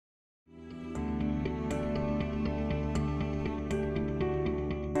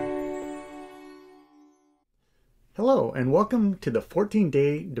Hello, and welcome to the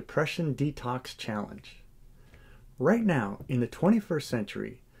 14-Day Depression Detox Challenge. Right now, in the 21st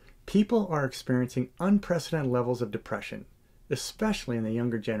century, people are experiencing unprecedented levels of depression, especially in the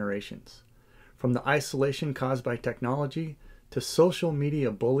younger generations. From the isolation caused by technology, to social media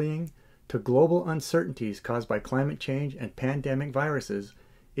bullying, to global uncertainties caused by climate change and pandemic viruses,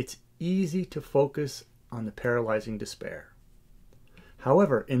 it's easy to focus on the paralyzing despair.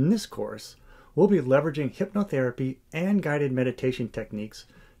 However, in this course, we'll be leveraging hypnotherapy and guided meditation techniques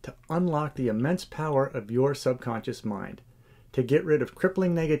to unlock the immense power of your subconscious mind, to get rid of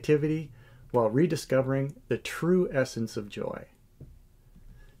crippling negativity while rediscovering the true essence of joy.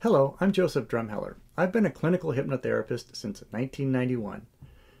 Hello, I'm Joseph Drumheller. I've been a clinical hypnotherapist since 1991,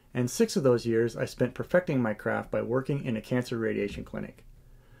 and 6 of those years I spent perfecting my craft by working in a cancer radiation clinic.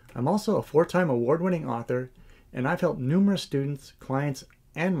 I'm also a 4-time award-winning author, and I've helped numerous students, clients,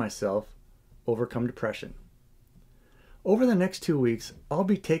 and myself overcome depression. Over the next 2 weeks, I'll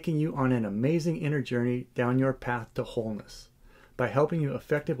be taking you on an amazing inner journey down your path to wholeness by helping you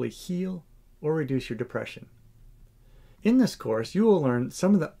effectively heal or reduce your depression. In this course, you will learn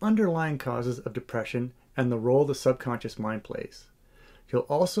some of the underlying causes of depression and the role the subconscious mind plays. You'll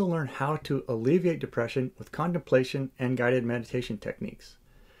also learn how to alleviate depression with contemplation and guided meditation techniques.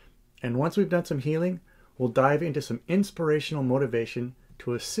 And once we've done some healing, we'll dive into some inspirational motivation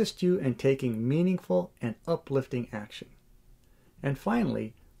to assist you in taking meaningful and uplifting action. And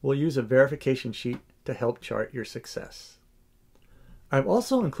finally, we'll use a verification sheet to help chart your success. I've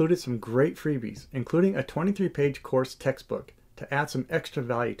also included some great freebies, including a 23-page course textbook to add some extra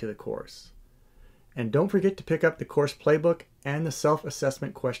value to the course. And don't forget to pick up the course playbook and the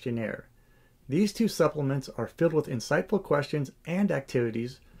self-assessment questionnaire. These 2 supplements are filled with insightful questions and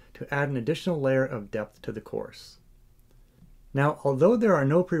activities to add an additional layer of depth to the course. Now, although there are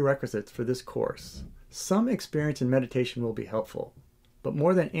no prerequisites for this course, some experience in meditation will be helpful. But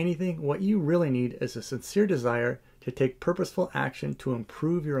more than anything, what you really need is a sincere desire to take purposeful action to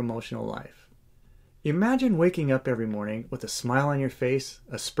improve your emotional life. Imagine waking up every morning with a smile on your face,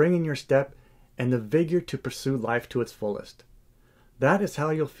 a spring in your step, and the vigor to pursue life to its fullest. That is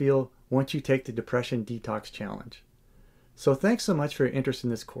how you'll feel once you take the Depression Detox Challenge. So thanks so much for your interest in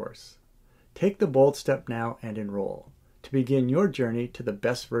this course. Take the bold step now and enroll to begin your journey to the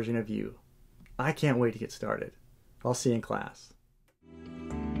best version of you. I can't wait to get started. I'll see you in class.